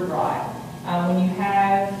root rot. When you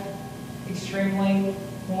have extremely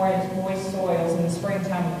moist soils in the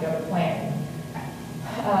springtime, you go to planting.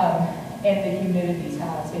 And the humidity's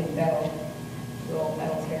high, so that'll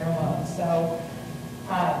tear them up. So,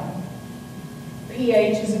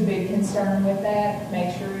 pH is a big concern with that.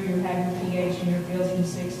 Make sure you have your pH in your fields from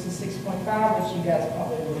 6 to 6.5, which you guys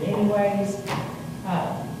probably would anyways.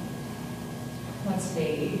 Let's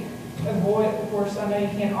see. Avoid, of course, I know you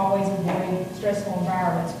can't always avoid stressful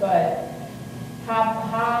environments, but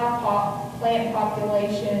high plant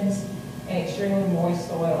populations and extremely moist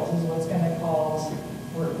soils is what's going to cause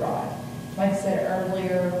root rot. Like I said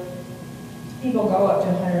earlier, people go up to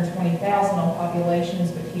 120,000 on populations,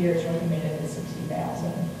 but here it's recommended at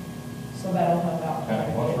 60,000. So that'll help out.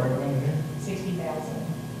 What's recommended here? 60,000.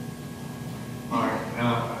 All right,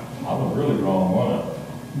 now, I was really wrong, wasn't it?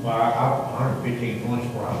 well, I 115 points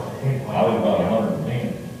for our head. I was about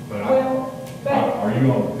 110. But Well, but Are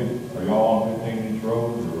y'all on 15-inch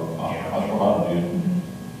roads, or, Yeah. that's what I did.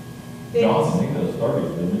 Johnson, he does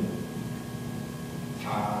 30s, doesn't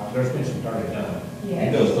there's been some 30 done. he? He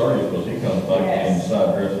yes. does 30s, because he comes back Yes.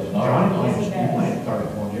 inside dresses not. John, Yes, he you does. planted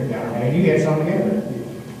 31 years ago, and you had some together.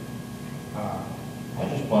 I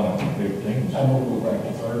just planted some 15s. I'm gonna go back to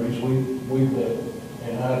 30s, and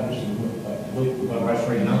I just went back to Well, that's the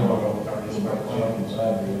reason I'm gonna go with 30. It's about planting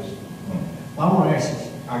sideways. Well, I want to ask this,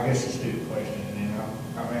 I guess, a stupid question, and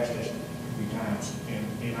I've asked this a few times, and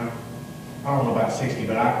I don't know about 60,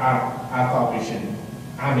 but I thought we should,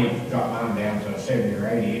 I need to drop mine down to 70 or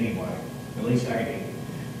 80 anyway, at least 80.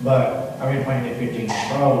 But I've been planting at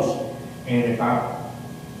 15-inch rows, and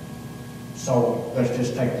so let's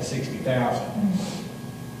just take the 60,000.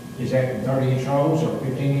 Is that in 30-inch rows or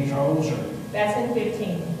 15-inch rows or That's in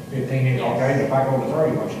 15. 15-inch? Yes. Okay, if I go to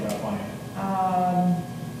 30, what should I plant?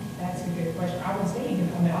 That's a good question. I would say you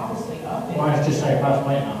can, obviously up it. Well, let's just say if I was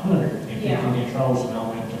planting 100 in Yeah. 15-inch rows and I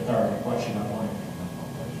went to 30, what should I plant?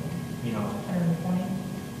 You know, 120.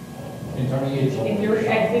 In 30 If you're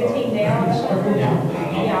at 15 down,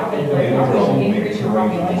 yeah, I would increase your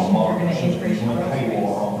population, you're gonna increase your growth rates. You're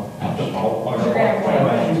gonna have to.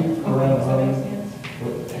 Around Does that make 100. sense?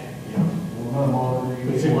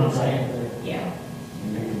 but see what I'm saying? Yeah.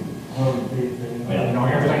 You know,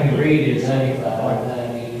 everything you read is, like,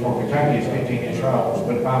 for Kentucky is 15-inch rows,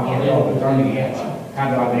 but if I want to go to 30-inch, how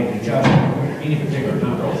do I need to adjust any particular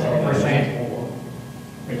number? For example,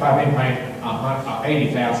 if I've been paying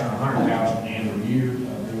 80,000 or 100,000 in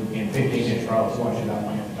 15-inch rows, what should I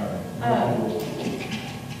plant 30?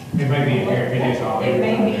 It may be in here, if it is all. It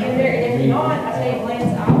may be in there, and if not, I tell you,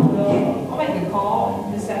 Lance, I'll make a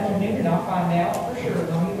call this afternoon and I'll find out for sure,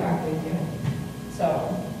 and I'll get back with you.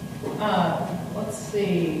 So, let's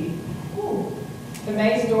see. Ooh, the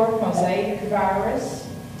maize-dwarf mosaic virus,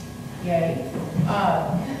 yay.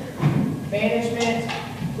 Management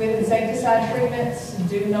with insecticide treatments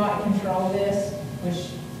do not control this, which,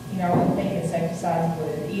 I would think insecticides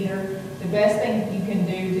would either. The best thing you can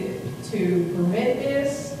do to prevent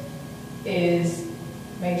this is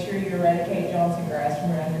make sure you eradicate Johnson grass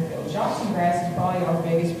from around your field. Johnson grass is probably our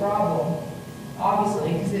biggest problem,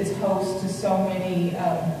 obviously, because it's host to so many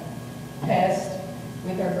pests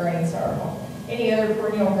with our grain sorghum. Any other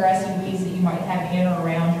perennial grassy weeds that you might have in or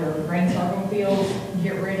around your grain sorghum fields,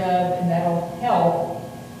 get rid of, and that'll help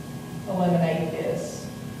eliminate this.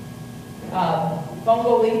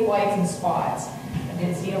 Fungal leaf blights and spots. I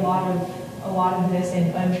did see a lot of this in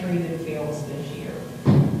untreated fields this year.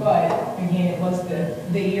 But again, it was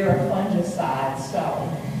the year of fungicide, so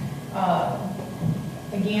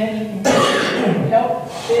again, you can help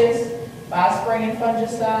this by spraying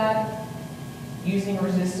fungicide, using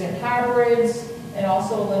resistant hybrids, and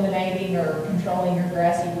also eliminating or controlling your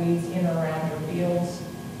grassy weeds in or around your fields.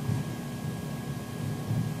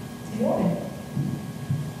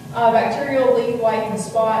 Bacterial leaf blight and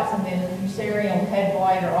spots, and then fusarium head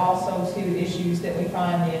blight are also two issues that we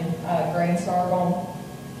find in grain sorghum.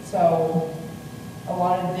 So a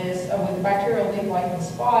lot of this, with the bacterial leaf blight and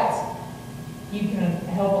spots, you can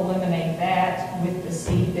help eliminate that with the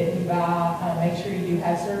seed that you buy. Make sure you do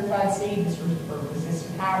have certified seed. This is for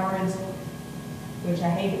resistant hybrids, which I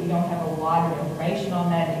hate that we don't have a lot of information on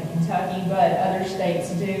that in Kentucky, but other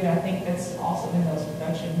states do, and I think that's also in those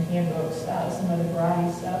production handbooks, some of the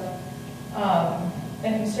variety stuff.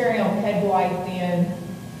 And fusarium head blight, then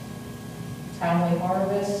timely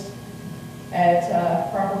harvest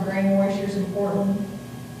at proper grain moisture is important.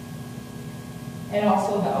 And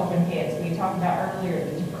also the open heads. We talked about earlier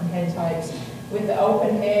the different head types. With the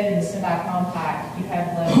open head and the semi-compact, you have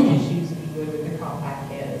less issues if you would with the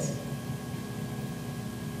compact heads.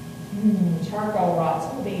 charcoal rot,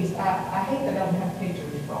 some of these, I hate that I don't have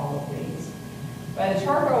pictures for all of these. But the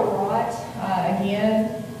charcoal rot,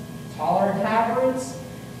 again, tolerant hybrids,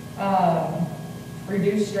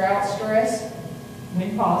 reduce drought stress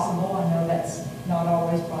when possible. I know that's not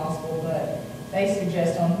always possible, but they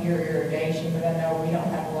suggest on here irrigation, but I know we don't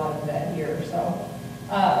have a lot of that here. So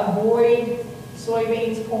avoid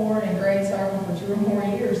soybeans, corn, and grain sorghum for 2 or more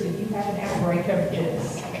years if you have an outbreak of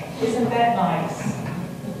this. Isn't that nice?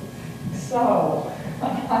 So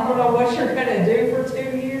I don't know what you're gonna do for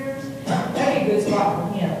 2 years. That'd be a good spot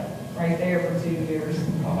for him, right there for 2 years.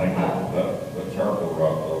 I think that charcoal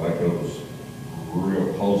rock, though, that goes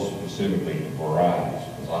real close specifically to varieties,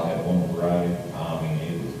 because I had one variety, I mean,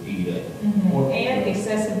 it was eat up. And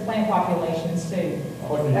excessive plant populations too.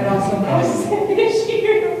 That also causes an issue.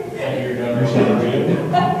 You're done.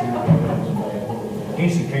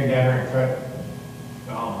 Kingston came down there and cut,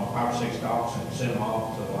 5 or 6 stalks and sent them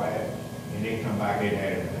off to the lab, and then come back, it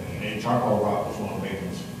had everything. And charcoal rock was one of the big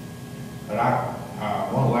ones. But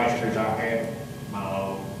one of the last years I had,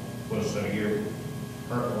 was a year,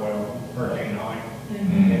 Hurricane Ike,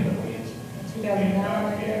 and the winds. 2009, And, I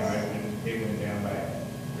yeah, guess. it went down back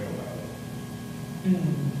real bad.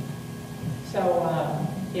 So,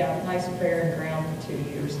 yeah, nice and fair and ground for 2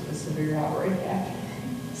 years of the severe outbreak.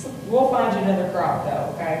 So we'll find you another crop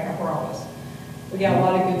though, okay, I promise. We got a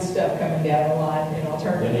lot of good stuff coming down the line in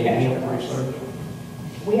alternative cash crops.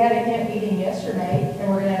 We had a hemp meeting yesterday, and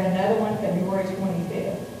we're gonna have another one February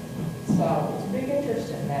 25th. So it's a big interest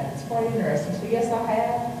in that. It's quite interesting. So yes, I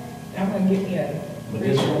have, and I'm gonna give you a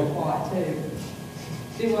visual plot too.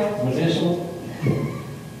 Do what? Medicinal?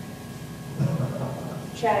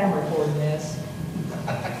 Chad, I'm recording this.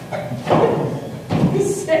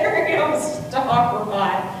 Stereo stock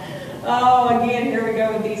right. Oh, again, here we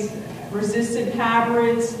go with these resistant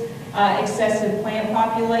hybrids. Excessive plant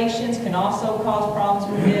populations can also cause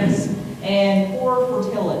problems with this, and poor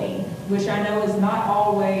fertility, which I know is not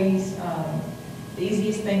always the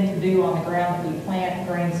easiest thing to do on the ground that we plant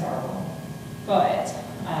grain sorghum. But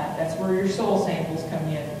that's where your soil samples come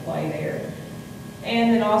into play there.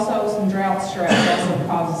 And then also some drought stress also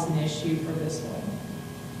causes an issue for this one.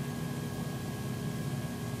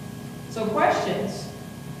 So questions?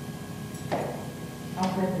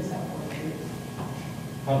 I'll print this out for you.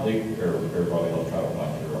 How deep, everybody else try to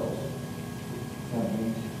plant their rolls?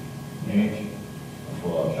 Inch? That's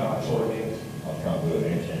what I was trying to do. I was trying to do an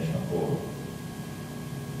inch and a quarter.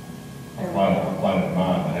 I planted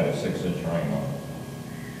mine, I had a 6-inch ring on it.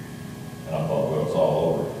 And I thought, well, it's all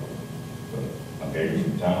over. But I gave it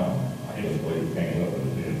some time. I just believe it came up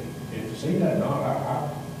and it did. If you see that, no, I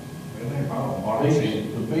really ain't following water. The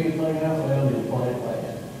biggest thing I found is plant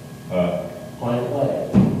last. Plant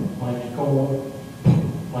last. Plant your corn,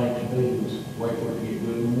 plant your beans, wait for it to get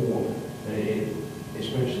good and warm.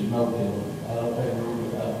 Especially no-tilling. I don't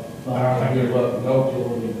think give up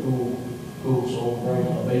no-tilling and cool soil grain. A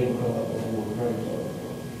bean will come up before the grain starts.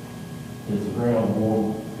 If the ground warm,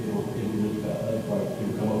 it'll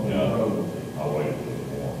come up in the road. I'll wait until it's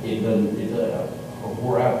warm. It doesn't,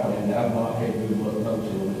 where I planted, I've not had good luck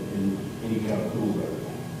no-tilling in any kind of cool weather.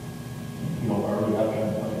 You know, early, I tried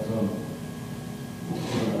to plant some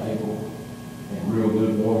in April, and real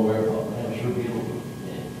good warm weather, I thought, man, sure be able to.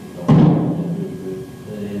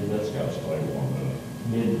 That's got to stay warm, doesn't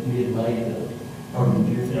it? Mid-May to early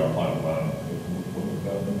June. Yeah, I planted mine.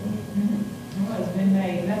 Well, it's been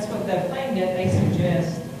made, and that's what the plan did. They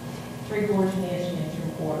suggest 3/4 inch, an inch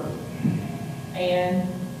and a quarter. And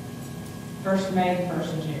 1st of May,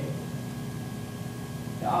 1st of June.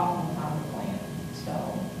 The optimal time to plant. So,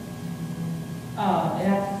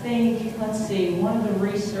 and I think, let's see, one of the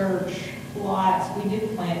research plots, we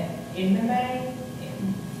did plant in the May,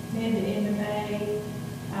 mid to end of May.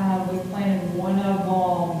 We planted one of them,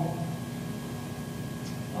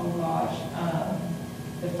 oh gosh,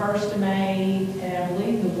 the 1st of May, and I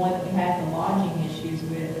believe the one that we had the lodging issues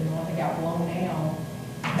with and the one that got blown down,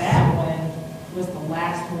 that one was the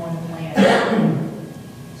last one planted.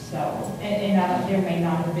 So, and there may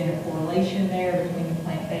not have been a correlation there between the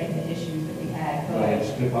plant date and the issues that we had, But but it's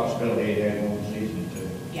a good possibility it had one season too.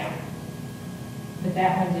 yeah. But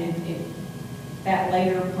that one that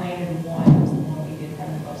later planted one was the one we did have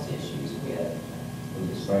the most issues with. Was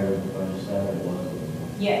it sprayed on the first Saturday, was it?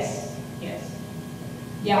 Yes, yes.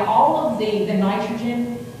 Yeah, all of the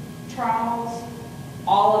nitrogen trials,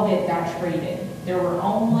 all of it got treated. There were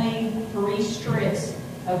only 3 strips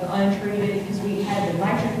of untreated, because we had the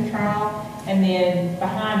nitrogen trial, and then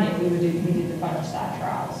behind it, we did the fungicide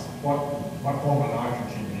trials. What form of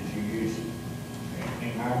nitrogen did you use?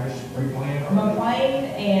 In hybrid pre-plant? or- McLean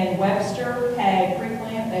and Webster had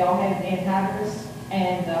pre-plant they all had anhydrous,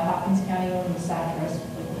 and the Hopkins County one was citrus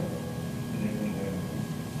liquid.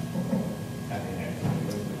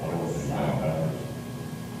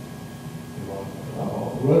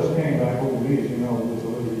 Russ came back over this, you know, with a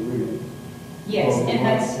little real. Yes, and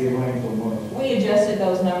that's, It rained so much. we adjusted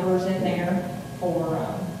those numbers in there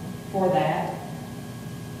for that.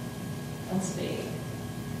 Let's see,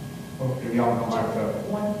 If y'all don't like the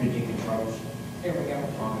one, picking controls, there we go.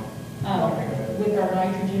 fine. With our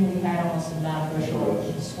nitrogen, we had almost a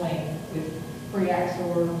 9-bushel swing with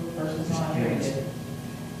pre-axor versus non-treated.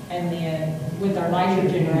 And then with our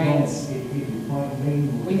nitrogen rates,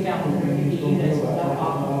 we found 150 units was not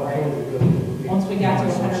optimal rate. Once we got to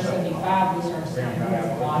 175, we started seeing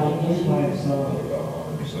a lot of issues. You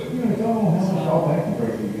know, it's all how much all that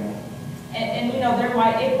compressor you got. And you know,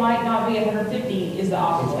 it might not be 150 is the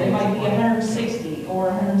optimal, it might be 160 or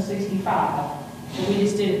 165. So we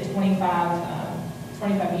just did it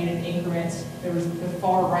 25 unit increments. There was, the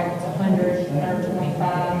far right was 100, 125.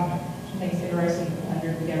 I think it's interesting,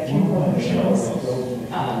 100, we got a few more machines.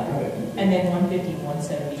 And then 150,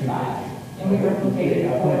 175. And we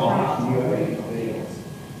replicated it 4 times on 3 fields.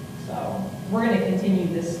 So we're going to continue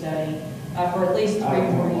this study for at least 3-4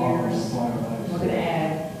 years. We're going to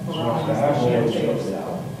add varieties this year too, so.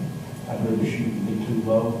 I'd rather shoot it be too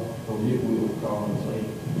low, or it will compensate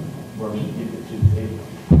versus get it too big.